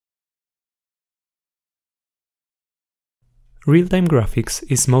Real-time graphics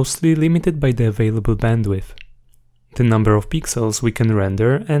is mostly limited by the available bandwidth, the number of pixels we can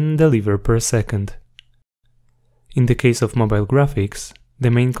render and deliver per second. In the case of mobile graphics,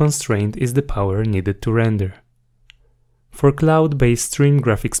 the main constraint is the power needed to render. For cloud-based stream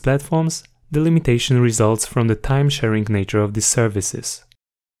graphics platforms, the limitation results from the time-sharing nature of these services.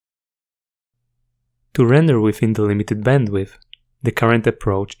 To render within the limited bandwidth, the current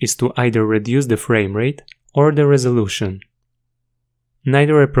approach is to either reduce the frame rate or the resolution.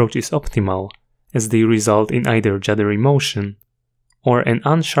 Neither approach is optimal, as they result in either juddery motion or an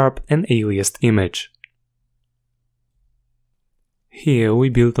unsharp and aliased image. Here we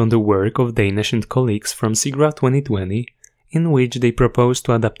build on the work of Danish and colleagues from SIGGRAPH 2020, in which they propose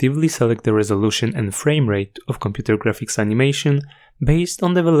to adaptively select the resolution and frame rate of computer graphics animation based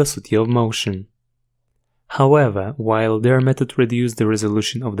on the velocity of motion. However, while their method reduces the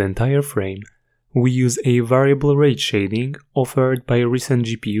resolution of the entire frame, we use a variable rate shading offered by recent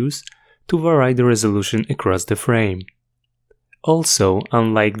GPUs to vary the resolution across the frame. Also,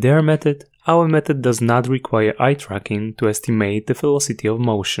 unlike their method, our method does not require eye tracking to estimate the velocity of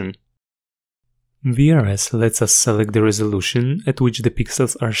motion. VRS lets us select the resolution at which the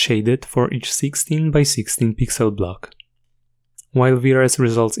pixels are shaded for each 16 by 16 pixel block. While VRS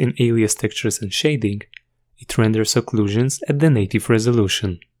results in alias textures and shading, it renders occlusions at the native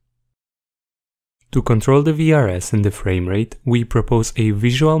resolution. To control the VRS and the frame rate, we propose a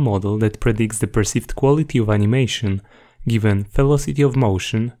visual model that predicts the perceived quality of animation given velocity of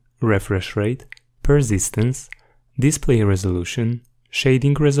motion, refresh rate, persistence, display resolution,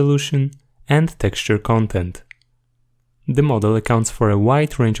 shading resolution, and texture content. The model accounts for a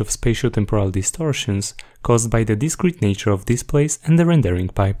wide range of spatiotemporal distortions caused by the discrete nature of displays and the rendering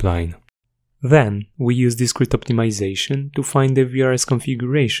pipeline. Then, we use discrete optimization to find the VRS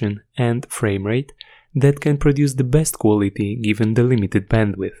configuration and frame rate that can produce the best quality given the limited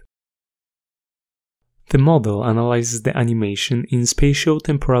bandwidth. The model analyzes the animation in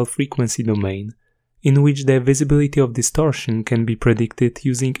spatiotemporal frequency domain, in which the visibility of distortion can be predicted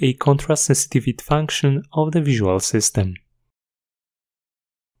using a contrast sensitivity function of the visual system.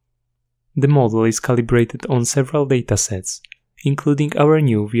 The model is calibrated on several datasets, including our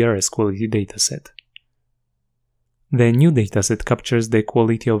new VRS quality dataset. The new dataset captures the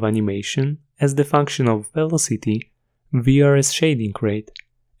quality of animation as the function of velocity, VRS shading rate,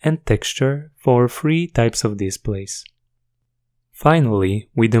 and texture for 3 types of displays. Finally,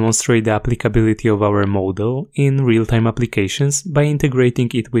 we demonstrate the applicability of our model in real-time applications by integrating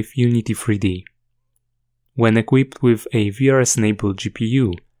it with Unity 3D. When equipped with a VRS-enabled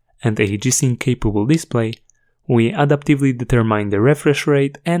GPU and a G-Sync-capable display, we adaptively determine the refresh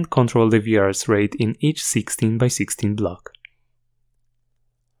rate and control the VRS rate in each 16 by 16 block.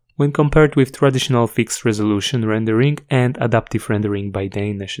 When compared with traditional fixed resolution rendering and adaptive rendering by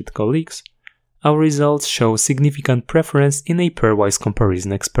Danish and colleagues, our results show significant preference in a pairwise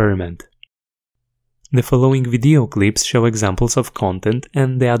comparison experiment. The following video clips show examples of content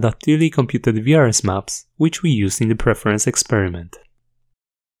and the adaptively computed VRS maps which we used in the preference experiment.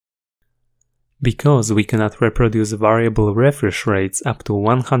 Because we cannot reproduce variable refresh rates up to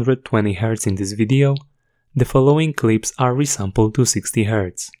 120 Hz in this video, the following clips are resampled to 60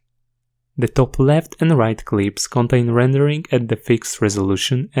 Hz. The top left and right clips contain rendering at the fixed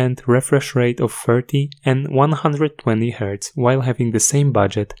resolution and refresh rate of 30 and 120 Hz while having the same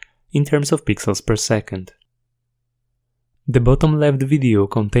budget in terms of pixels per second. The bottom left video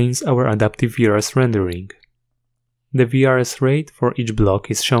contains our adaptive VRS rendering. The VRS rate for each block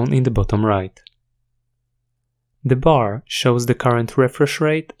is shown in the bottom right. The bar shows the current refresh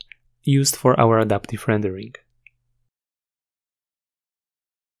rate used for our adaptive rendering.